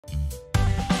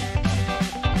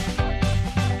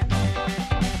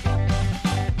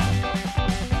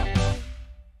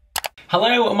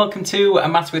Hello and welcome to a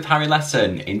Maths with Harry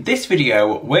lesson. In this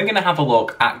video, we're going to have a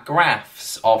look at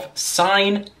graphs of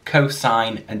sine,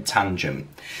 cosine and tangent.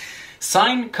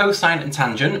 Sine, cosine and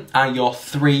tangent are your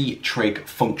three trig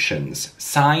functions.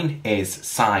 Sine is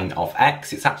sine of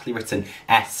x, it's actually written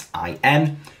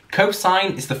S-I-N.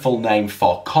 Cosine is the full name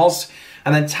for cos,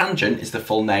 and then tangent is the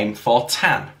full name for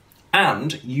tan.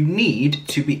 And you need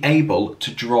to be able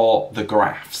to draw the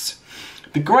graphs.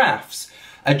 The graphs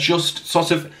are just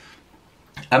sort of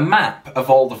a map of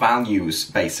all the values,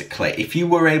 basically. If you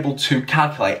were able to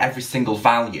calculate every single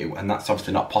value, and that's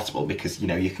obviously not possible because,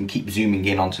 you can keep zooming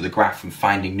in onto the graph and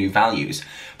finding new values,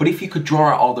 but if you could draw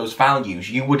out all those values,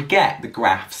 you would get the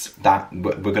graphs that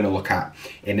we're going to look at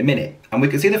in a minute. And we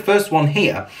can see the first one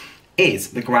here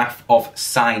is the graph of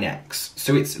sine x.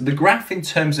 So it's the graph in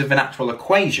terms of an actual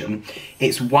equation,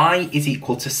 it's y is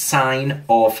equal to sine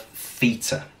of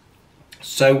theta.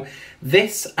 So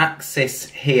this axis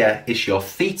here is your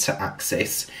theta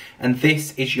axis, and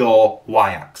this is your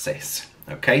y-axis.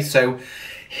 Okay, so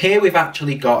here we've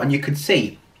actually got, and you can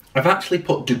see, I've actually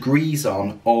put degrees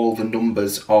on all the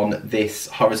numbers on this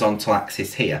horizontal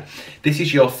axis here. This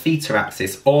is your theta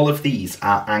axis, all of these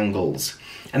are angles.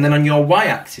 And then on your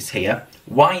y-axis here,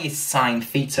 y is sine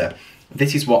theta.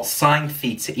 This is what sine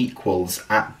theta equals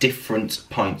at different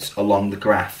points along the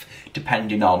graph,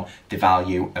 depending on the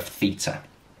value of theta.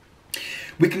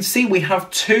 We can see we have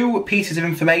two pieces of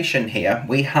information here.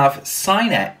 We have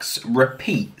sine x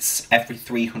repeats every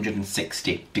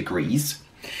 360 degrees.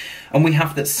 And we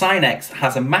have that sine x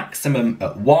has a maximum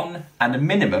at 1 and a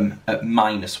minimum at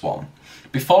 -1.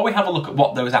 Before we have a look at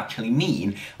what those actually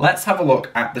mean, let's have a look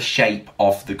at the shape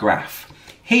of the graph.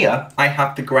 Here I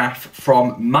have the graph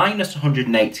from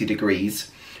 -180 degrees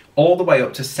all the way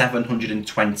up to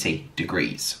 720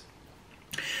 degrees.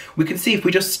 We can see if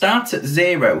we just start at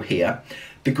 0 here,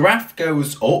 the graph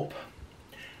goes up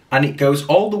and it goes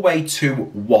all the way to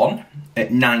 1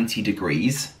 at 90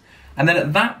 degrees, and then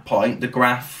at that point the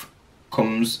graph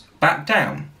comes back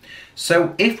down.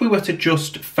 So if we were to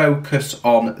just focus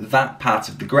on that part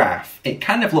of the graph, it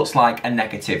kind of looks like a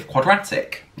negative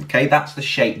quadratic. Okay, that's the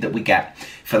shape that we get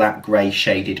for that grey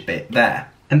shaded bit there.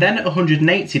 And then at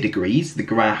 180 degrees, the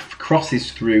graph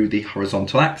crosses through the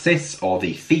horizontal axis, or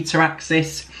the theta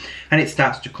axis, and it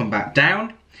starts to come back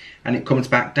down, and it comes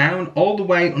back down all the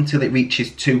way until it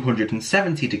reaches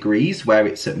 270 degrees, where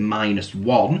it's at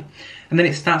 -1, and then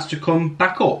it starts to come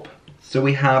back up. So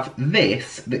we have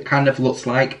this that kind of looks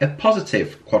like a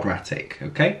positive quadratic,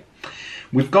 okay?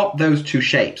 We've got those two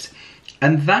shapes,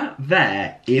 and that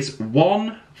there is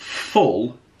one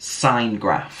full sine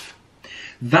graph.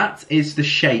 That is the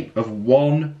shape of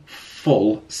one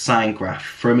full sine graph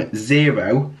from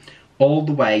 0 all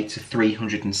the way to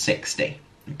 360,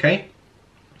 okay?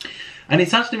 And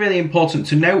it's actually really important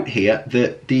to note here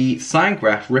that the sine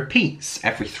graph repeats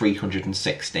every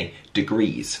 360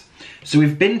 degrees. So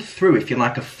we've been through, if you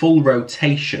like, a full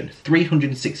rotation,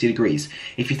 360 degrees.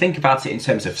 If you think about it in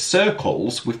terms of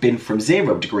circles, we've been from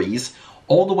 0 degrees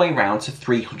all the way around to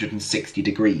 360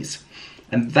 degrees.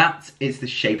 And that is the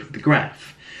shape of the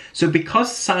graph. So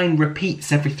because sine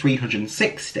repeats every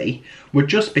 360,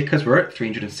 because we're at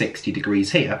 360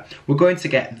 degrees here, we're going to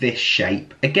get this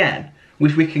shape again,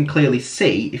 which we can clearly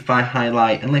see if I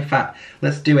highlight, and in fact,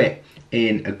 let's do it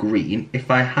in a green.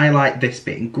 If I highlight this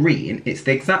bit in green, it's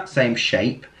the exact same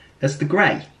shape as the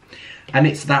grey. And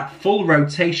it's that full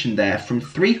rotation there from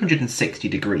 360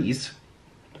 degrees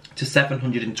to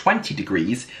 720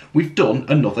 degrees, we've done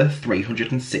another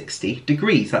 360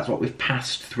 degrees. That's what we've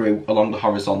passed through along the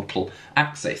horizontal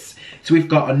axis. So we've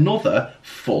got another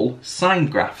full sine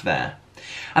graph there.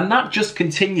 And that just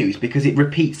continues because it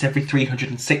repeats every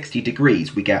 360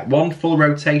 degrees. We get one full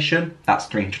rotation, that's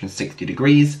 360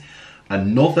 degrees,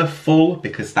 another full,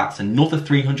 because that's another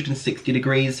 360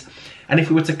 degrees. And if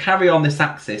we were to carry on this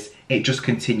axis, it just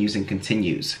continues and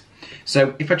continues.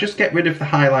 So if I just get rid of the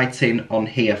highlighting on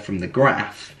here from the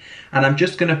graph, and I'm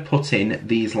just going to put in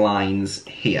these lines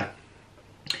here.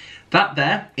 That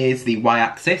there is the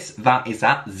y-axis, that is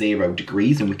at 0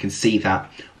 degrees, and we can see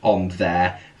that on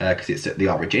there because it's at the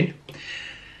origin.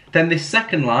 Then this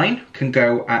second line can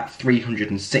go at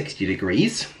 360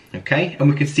 degrees, okay, and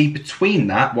we can see between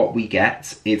that what we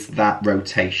get is that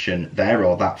rotation there,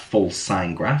 or that full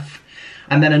sine graph.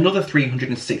 And then another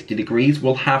 360 degrees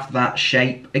will have that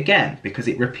shape again because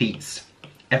it repeats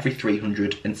every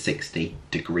 360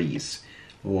 degrees,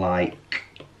 like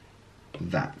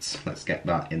that. Let's get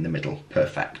that in the middle.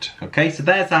 Perfect. Okay, so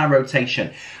there's our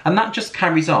rotation. And that just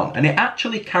carries on. And it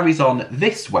actually carries on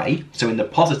this way, so in the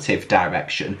positive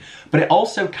direction, but it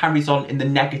also carries on in the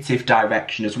negative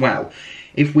direction as well.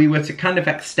 if we were to kind of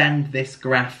extend this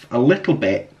graph a little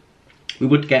bit, we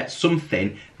would get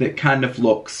something that kind of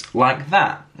looks like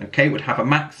that. Okay, it would have a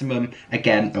maximum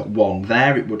again at 1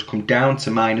 there. It would come down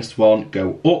to -1,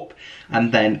 go up,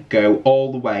 and then go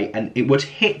all the way, and it would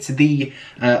hit the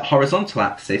horizontal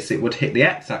axis. It would hit the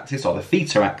x-axis or the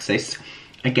theta axis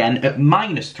again at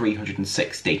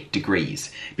 -360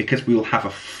 degrees, because we will have a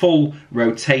full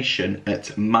rotation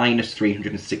at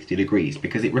 -360 degrees,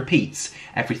 because it repeats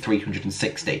every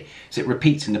 360. So it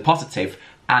repeats in the positive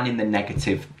and in the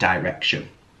negative direction.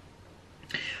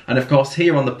 And of course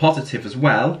here on the positive as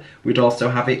well, we'd also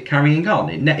have it carrying on.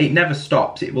 It never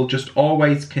stops. It will just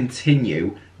always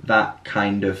continue that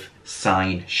kind of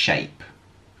sine shape.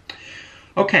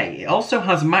 Okay, it also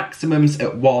has maximums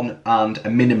at 1 and a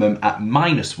minimum at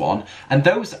 -1, and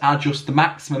those are just the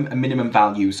maximum and minimum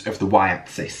values of the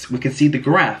y-axis. We can see the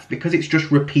graph, because it's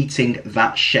just repeating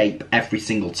that shape every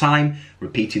single time,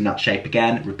 repeating that shape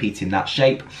again, repeating that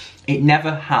shape. It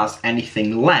never has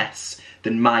anything less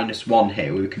than -1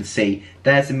 here. We can see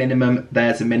there's a minimum,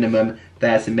 there's a minimum,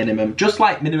 there's a minimum. Just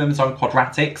like minimums on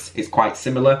quadratics, it's quite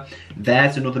similar.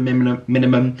 There's another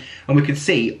minimum, and we can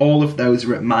see all of those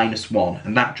are at -1,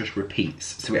 and that just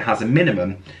repeats. So it has a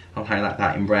minimum, I'll highlight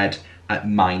that in red, at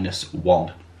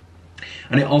 -1.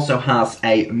 And it also has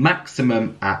a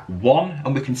maximum at 1,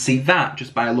 and we can see that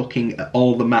just by looking at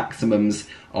all the maximums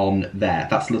on there.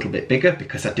 That's a little bit bigger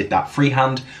because I did that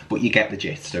freehand, but you get the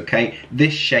gist, okay?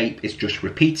 This shape is just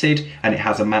repeated, and it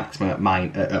has a maximum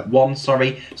at 1,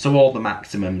 so all the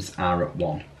maximums are at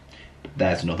 1.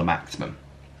 There's another maximum.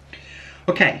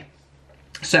 Okay.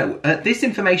 So, this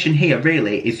information here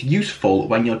really is useful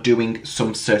when you're doing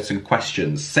some certain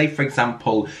questions. Say, for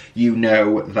example, you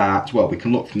know that, well, we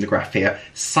can look from the graph here,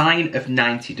 sine of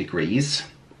 90 degrees,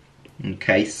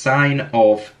 okay, sine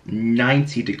of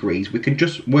 90 degrees, we can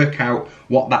just work out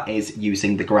what that is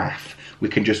using the graph. We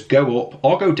can just go up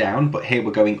or go down, but here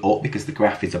we're going up because the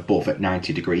graph is above at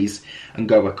 90 degrees, and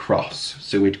go across.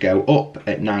 So we'd go up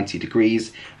at 90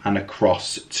 degrees and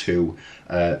across to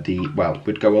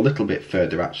we'd go a little bit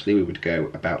further actually. We would go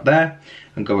about there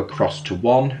and go across to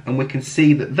 1, and we can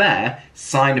see that there,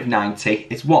 sine of 90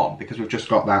 is 1, because we've just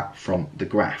got that from the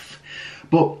graph.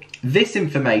 But this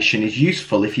information is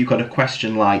useful if you've got a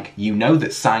question like, you know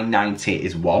that sine 90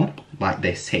 is 1, like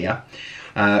this here.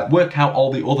 Work out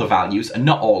all the other values, and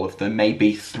not all of them,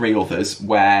 maybe 3 others,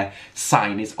 where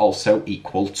sine is also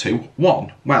equal to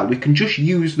 1. Well, we can just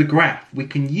use the graph. We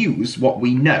can use what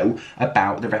we know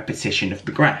about the repetition of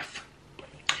the graph.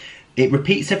 It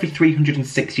repeats every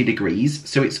 360 degrees,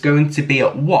 so it's going to be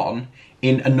at 1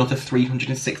 in another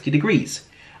 360 degrees,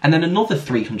 and then another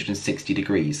 360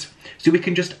 degrees. So we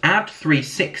can just add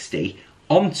 360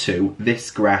 onto this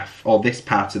graph, or this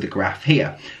part of the graph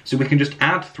here. So we can just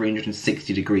add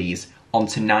 360 degrees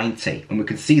onto 90, and we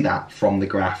can see that from the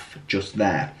graph just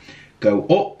there. Go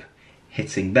up,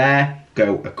 hitting there,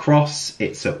 go across,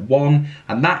 it's at 1,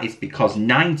 and that is because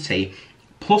 90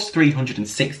 plus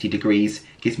 360 degrees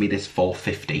gives me this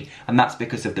 450, and that's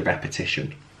because of the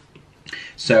repetition.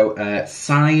 So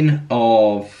sine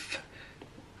of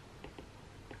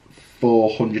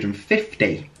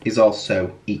 450 is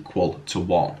also equal to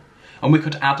 1. And we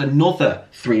could add another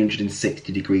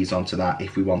 360 degrees onto that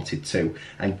if we wanted to,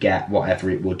 and get whatever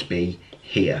it would be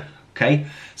here, okay?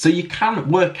 So you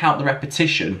can work out the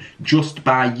repetition just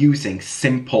by using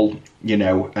simple, you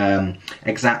know,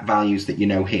 exact values that you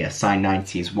know here. Sine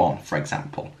 90 is 1, for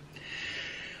example.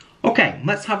 Okay,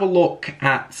 let's have a look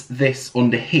at this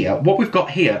under here. What we've got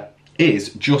here is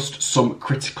just some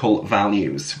critical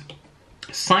values.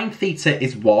 Sine theta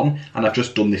is 1, and I've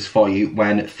just done this for you,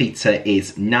 when theta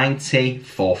is 90,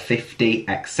 450,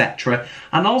 etc.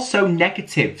 And also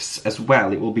negatives as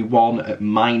well. It will be 1 at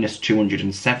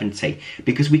 -270,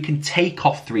 because we can take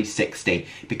off 360,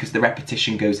 because the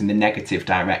repetition goes in the negative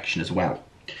direction as well.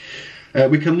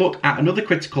 We can look at another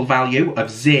critical value of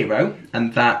 0,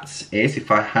 and that is, if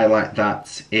I highlight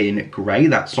that in grey,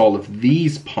 that's all of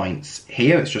these points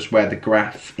here. It's just where the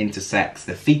graph intersects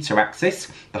the theta axis,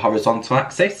 the horizontal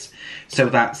axis. So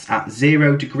that's at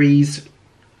 0 degrees,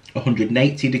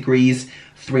 180 degrees,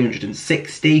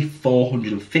 360,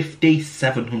 450,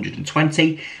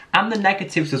 720, and the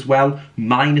negatives as well,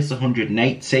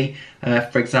 -180,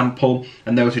 for example,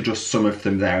 and those are just some of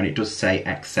them there, and it does say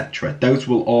etc. Those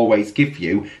will always give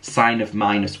you sine of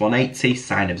 -180,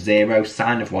 sine of 0,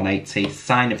 sine of 180,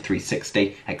 sine of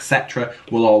 360, etc.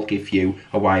 will all give you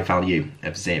a y value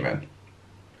of 0.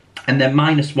 And then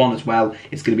 -1 as well,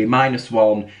 it's going to be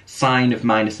 -1, sine of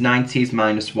 -90 is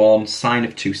 -1, sine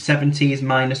of 270 is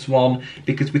 -1,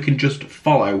 because we can just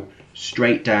follow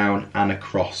straight down and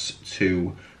across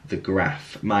to the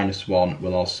graph. -1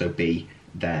 will also be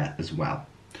there as well.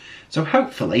 So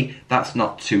hopefully that's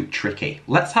not too tricky.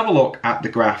 Let's have a look at the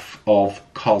graph of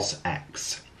cos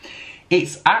x.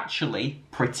 It's actually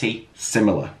pretty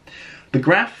similar. The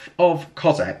graph of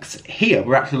cos x, here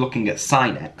we're actually looking at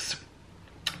sin x.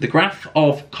 The graph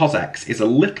of cos x is a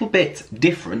little bit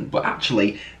different, but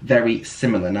actually very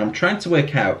similar. Now I'm trying to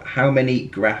work out how many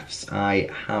graphs I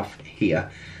have here.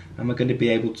 Am I going to be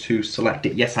able to select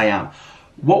it? Yes, I am.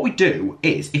 What we do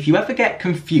is, if you ever get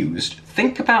confused,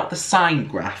 think about the sine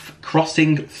graph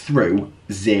crossing through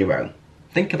 0.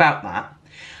 Think about that.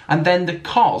 And then the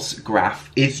cos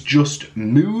graph is just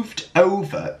moved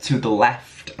over to the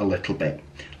left a little bit.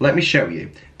 Let me show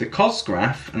you. The cos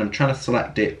graph, and I'm trying to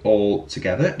select it all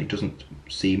together, and it doesn't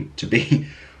seem to be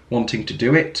wanting to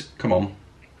do it. Come on.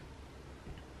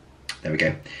 There we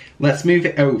go. Let's move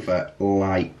it over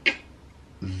like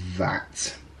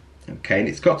that. Okay, and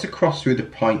it's got to cross through the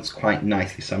points quite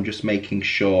nicely, so I'm just making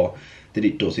sure that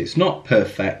it does. It's not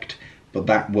perfect, but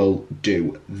that will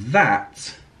do.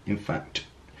 That, in fact,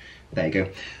 there you go.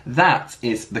 That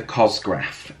is the cos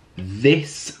graph.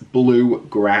 This blue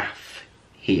graph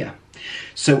here.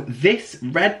 So this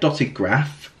red dotted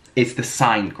graph is the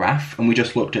sine graph, and we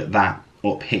just looked at that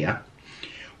up here.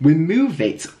 We move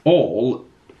it all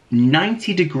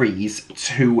 90 degrees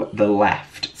to the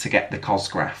left to get the cos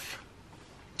graph.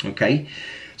 Okay,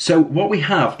 so what we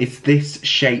have is this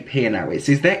shape here now. It's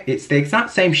the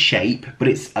exact same shape, but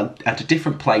it's at a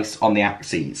different place on the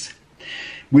axes.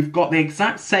 We've got the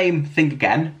exact same thing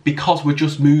again because we're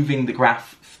just moving the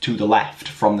graph to the left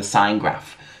from the sine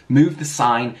graph. Move the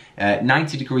sine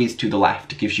 90 degrees to the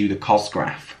left gives you the cos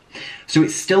graph. So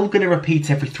it's still going to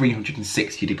repeat every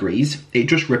 360 degrees. It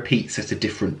just repeats at a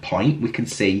different point. We can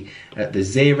see at the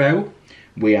 0,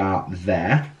 we are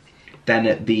there. Then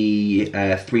at the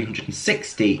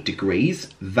 360 degrees,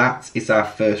 that is our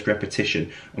first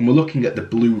repetition. And we're looking at the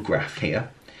blue graph here.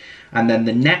 And then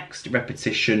the next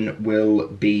repetition will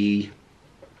be,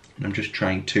 I'm just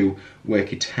trying to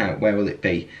work it out, where will it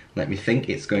be? Let me think,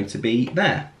 it's going to be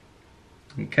there.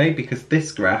 Okay, because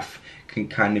this graph can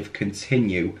kind of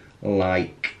continue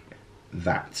like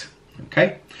that.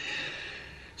 Okay.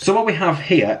 So what we have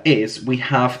here is we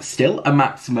have still a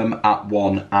maximum at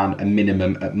 1 and a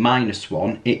minimum at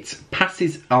 -1. It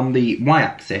passes on the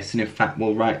y-axis, and in fact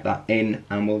we'll write that in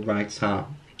and we'll write our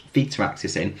theta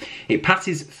axis in. It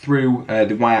passes through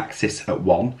the y-axis at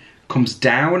 1, comes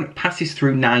down, passes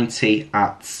through 90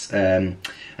 at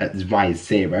y is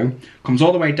 0, comes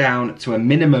all the way down to a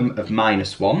minimum of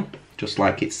 -1, just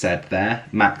like it said there,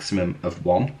 maximum of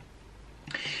 1.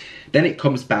 Then it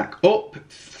comes back up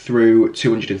through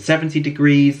 270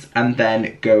 degrees and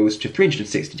then goes to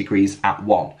 360 degrees at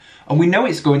 1. And we know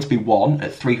it's going to be 1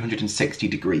 at 360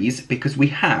 degrees because we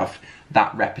have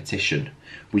that repetition.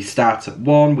 We start at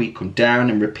 1, we come down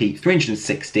and repeat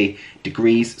 360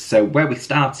 degrees. So where we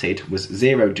started was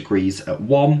 0 degrees at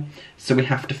 1. So we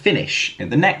have to finish in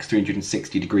the next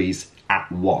 360 degrees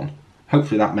at 1.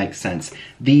 Hopefully that makes sense.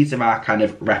 These are our kind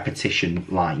of repetition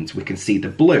lines. We can see the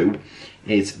blue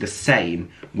is the same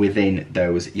within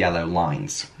those yellow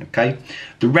lines, okay?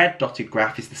 The red dotted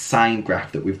graph is the sine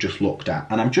graph that we've just looked at,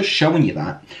 and I'm just showing you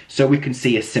that so we can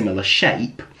see a similar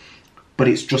shape, but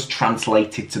it's just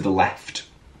translated to the left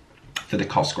for the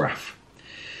cos graph.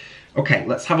 Okay,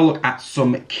 let's have a look at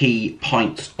some key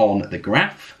points on the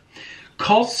graph.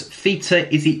 Cos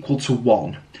theta is equal to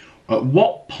 1. At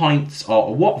what point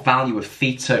or what value of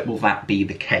theta will that be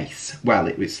the case? Well,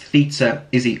 it was theta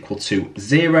is equal to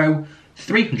 0,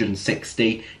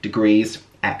 360 degrees,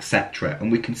 etc.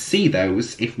 And we can see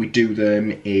those if we do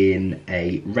them in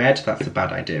a red. That's a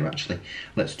bad idea, actually.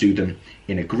 Let's do them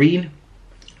in a green.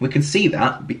 We can see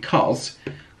that because,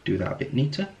 do that a bit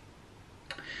neater.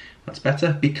 That's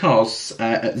better, because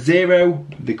at 0,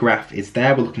 the graph is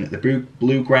there. We're looking at the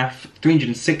blue graph.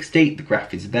 360, the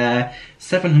graph is there.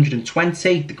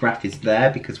 720, the graph is there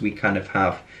because we kind of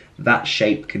have that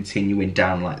shape continuing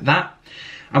down like that.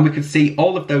 And we can see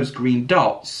all of those green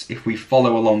dots, if we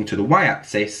follow along to the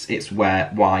y-axis, it's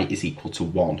where y is equal to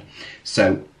 1.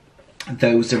 So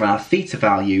those are our theta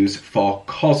values for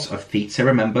cos of theta.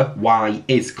 Remember, y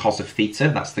is cos of theta,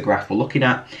 that's the graph we're looking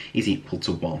at, is equal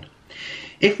to 1.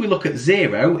 If we look at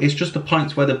 0, it's just the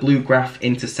point where the blue graph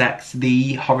intersects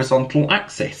the horizontal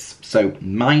axis. So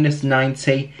minus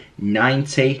 90,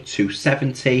 90,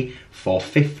 270,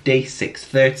 450,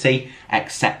 630,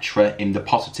 etc. in the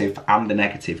positive and the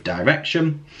negative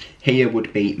direction. Here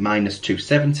would be minus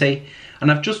 270.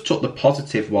 And I've just took the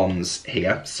positive ones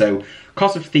here. So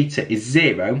cos of theta is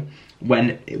 0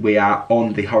 when we are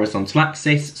on the horizontal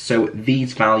axis. So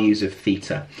these values of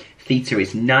theta. theta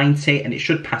is 90, and it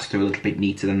should pass through a little bit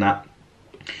neater than that.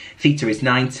 Theta is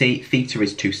 90, theta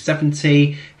is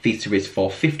 270, theta is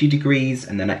 450 degrees,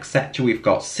 and then etc. We've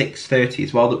got 630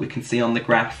 as well that we can see on the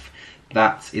graph.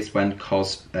 That is when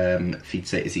cos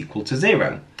theta is equal to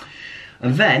 0.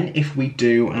 And then if we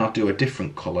do, and I'll do a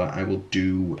different colour, I will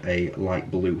do a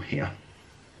light blue here.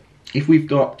 If we've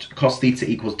got cos theta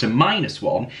equals to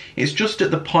 -1, it's just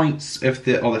at the points of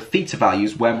the theta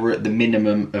values where we're at the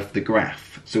minimum of the graph.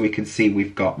 So we can see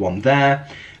we've got one there,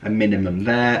 a minimum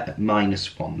there, at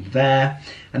 -1 there,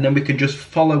 and then we can just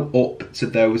follow up to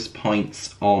those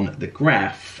points on the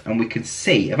graph, and we can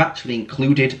see I've actually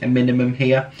included a minimum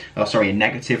here, a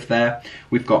negative there.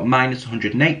 We've got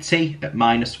 -180 at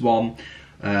 -1,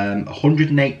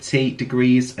 180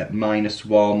 degrees at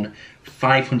 -1,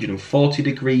 540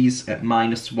 degrees at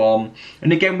 -1,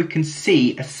 and again we can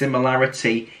see a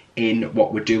similarity in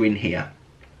what we're doing here.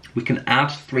 We can add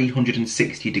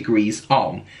 360 degrees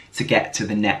on to get to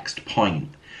the next point.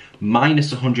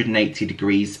 -180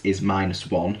 degrees is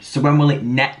 -1, so when will it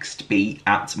next be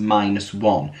at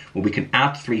 -1? Well, we can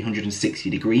add 360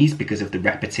 degrees because of the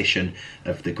repetition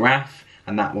of the graph,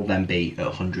 and that will then be at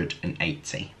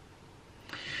 180.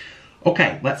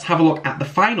 Okay, let's have a look at the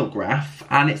final graph,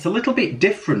 and it's a little bit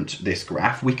different, this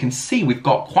graph. We can see we've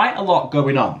got quite a lot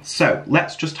going on. So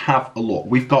let's just have a look.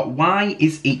 We've got y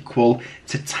is equal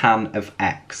to tan of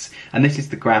x, and this is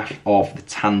the graph of the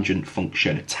tangent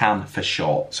function, tan for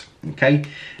short. Okay,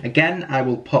 again, I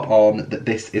will put on that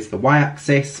this is the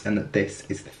y-axis and that this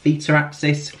is the theta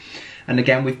axis. And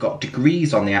again, we've got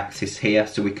degrees on the axis here,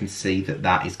 so we can see that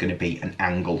that is going to be an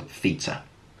angle theta.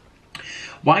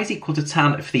 Y is equal to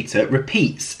tan of theta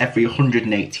repeats every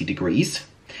 180 degrees.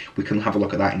 We can have a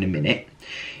look at that in a minute.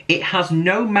 It has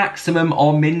no maximum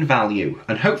or min value,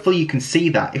 and hopefully you can see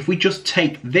that. If we just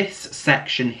take this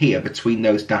section here between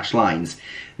those dashed lines,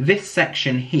 this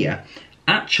section here,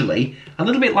 actually, a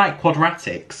little bit like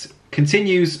quadratics,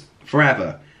 continues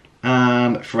forever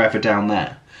and forever down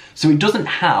there. So it doesn't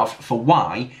have, for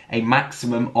y, a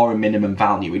maximum or a minimum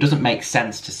value. It doesn't make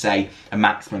sense to say a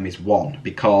maximum is 1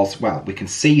 because, well, we can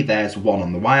see there's 1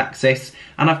 on the y-axis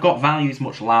and I've got values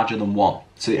much larger than 1.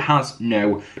 So it has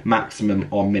no maximum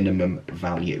or minimum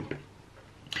value.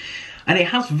 And it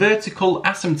has vertical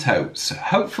asymptotes.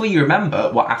 Hopefully you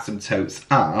remember what asymptotes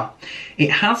are.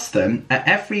 It has them at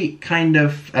every kind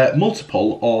of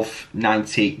multiple of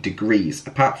 90 degrees,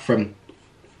 apart from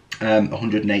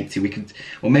 180, we could,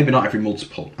 well, maybe not every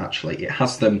multiple actually. It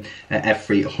has them at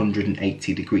every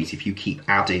 180 degrees if you keep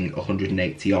adding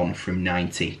 180 on from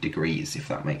 90 degrees, if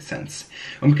that makes sense.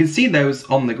 And we can see those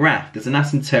on the graph. There's an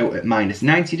asymptote at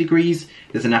 -90 degrees,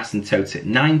 there's an asymptote at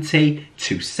 90,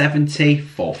 270,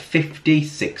 450,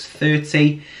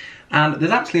 630. And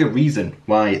there's actually a reason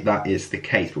why that is the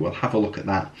case, but we'll have a look at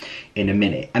that in a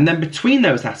minute. And then between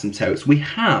those asymptotes, we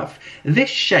have this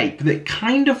shape that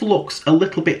kind of looks a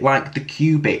little bit like the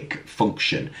cubic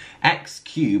function. X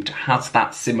cubed has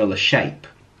that similar shape.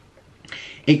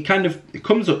 It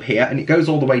comes up here and it goes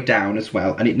all the way down as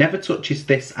well, and it never touches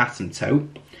this asymptote.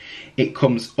 It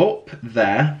comes up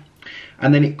there,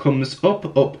 and then it comes up,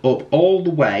 up, up, all the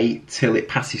way till it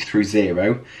passes through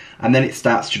 0, and then it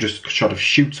starts to just sort of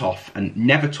shoot off and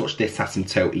never touch this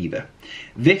asymptote either.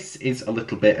 This is a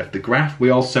little bit of the graph.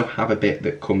 We also have a bit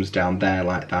that comes down there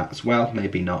like that as well,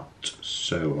 maybe not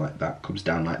so like that, comes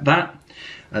down like that.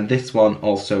 And this one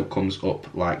also comes up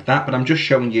like that, but I'm just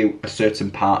showing you a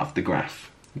certain part of the graph,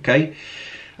 okay?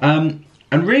 And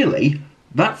really,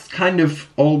 that's kind of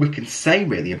all we can say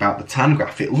really about the tan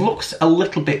graph. It looks a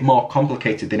little bit more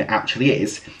complicated than it actually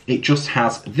is. It just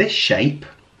has this shape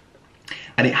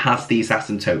and it has these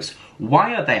asymptotes.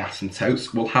 Why are they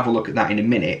asymptotes? We'll have a look at that in a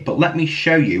minute, but let me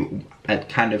show you a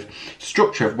kind of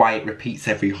structure of why it repeats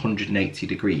every 180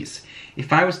 degrees.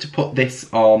 If I was to put this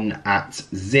on at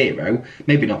 0,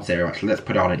 maybe not 0 actually, let's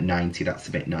put it on at 90, that's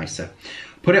a bit nicer.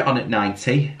 Put it on at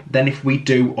 90, then if we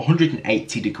do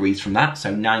 180 degrees from that,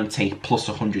 so 90 plus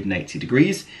 180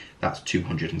 degrees, that's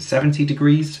 270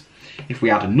 degrees. If we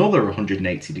add another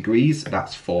 180 degrees,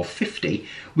 that's 450.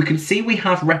 We can see we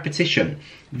have repetition.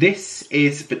 This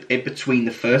is between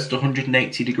the first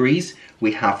 180 degrees,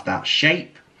 we have that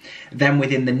shape. Then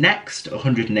within the next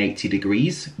 180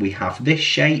 degrees, we have this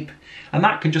shape. And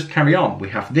that can just carry on. We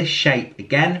have this shape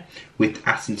again with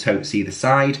asymptotes either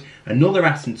side, another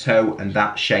asymptote and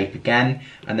that shape again,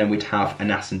 and then we'd have an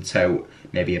asymptote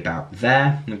maybe about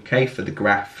there, okay, for the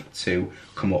graph to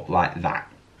come up like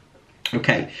that.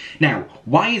 Okay, now,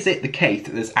 why is it the case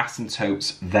that there's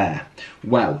asymptotes there?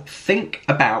 Well, think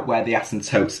about where the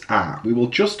asymptotes are. We will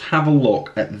just have a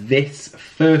look at this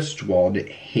first one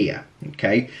here,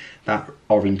 okay? That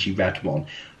orangey red one.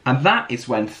 And that is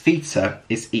when theta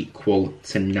is equal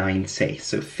to 90.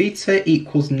 So theta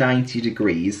equals 90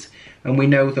 degrees, and we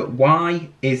know that y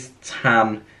is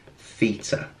tan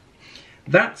theta.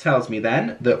 That tells me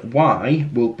then that y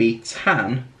will be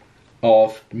tan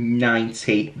of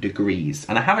 90 degrees.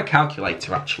 And I have a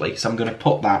calculator actually, so I'm going to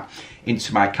put that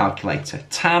into my calculator.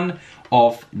 Tan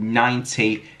of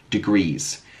 90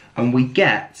 degrees. And we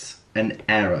get an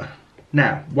error.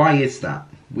 Now, why is that?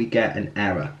 We get an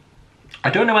error. I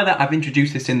don't know whether I've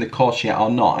introduced this in the course yet or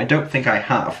not. I don't think I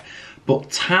have. But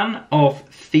tan of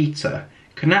theta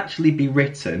can actually be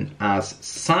written as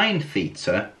sine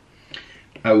theta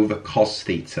over cos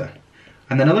theta.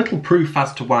 And then a little proof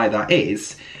as to why that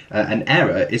is an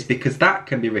error is because that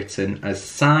can be written as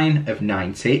sine of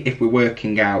 90. If we're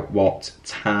working out what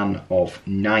tan of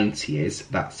 90 is,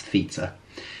 that's theta.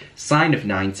 Sine of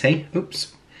 90,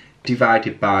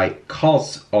 divided by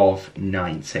cos of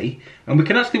 90. And we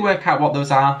can actually work out what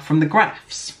those are from the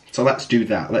graphs. So let's do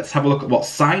that. Let's have a look at what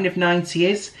sine of 90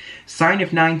 is. Sine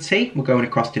of 90, we're going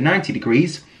across to 90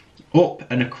 degrees, up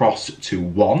and across to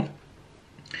 1.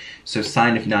 So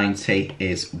sine of 90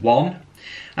 is 1.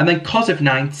 And then cos of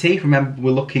 90, remember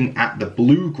we're looking at the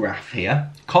blue graph here.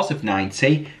 Cos of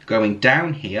 90 going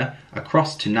down here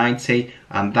across to 90,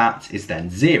 and that is then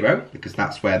 0, because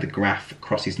that's where the graph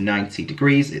crosses 90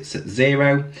 degrees, it's at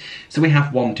 0. So we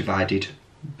have 1 divided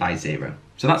by 0.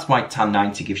 So that's why tan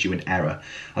 90 gives you an error,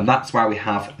 and that's why we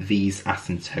have these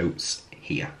asymptotes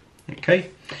here, okay?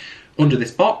 Under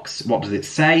this box, what does it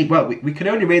say? Well, we can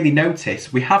only really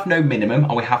notice we have no minimum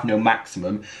and we have no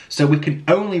maximum, so we can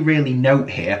only really note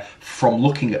here from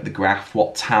looking at the graph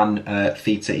what tan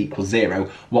theta equals 0,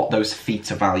 what those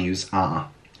theta values are.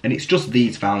 And it's just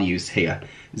these values here.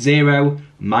 0,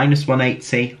 minus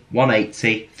 180,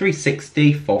 180,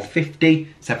 360,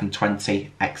 450,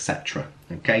 720, etc.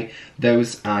 Okay,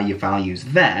 those are your values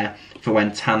there for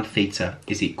when tan theta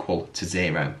is equal to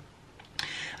 0.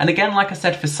 And again, like I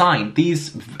said for sine,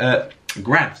 these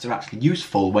graphs are actually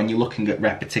useful when you're looking at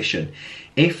repetition.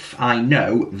 If I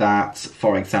know that,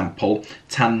 for example,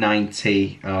 tan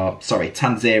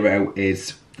 0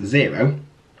 is 0,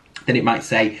 then it might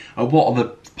say, what other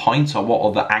point or what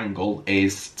other angle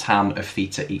is tan of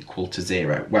theta equal to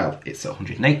 0? Well, it's at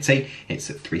 180, it's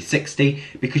at 360,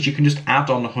 because you can just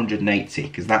add on 180,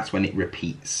 because that's when it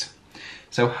repeats.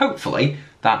 So hopefully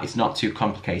that is not too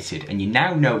complicated, and you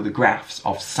now know the graphs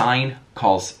of sine,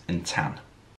 cos and tan.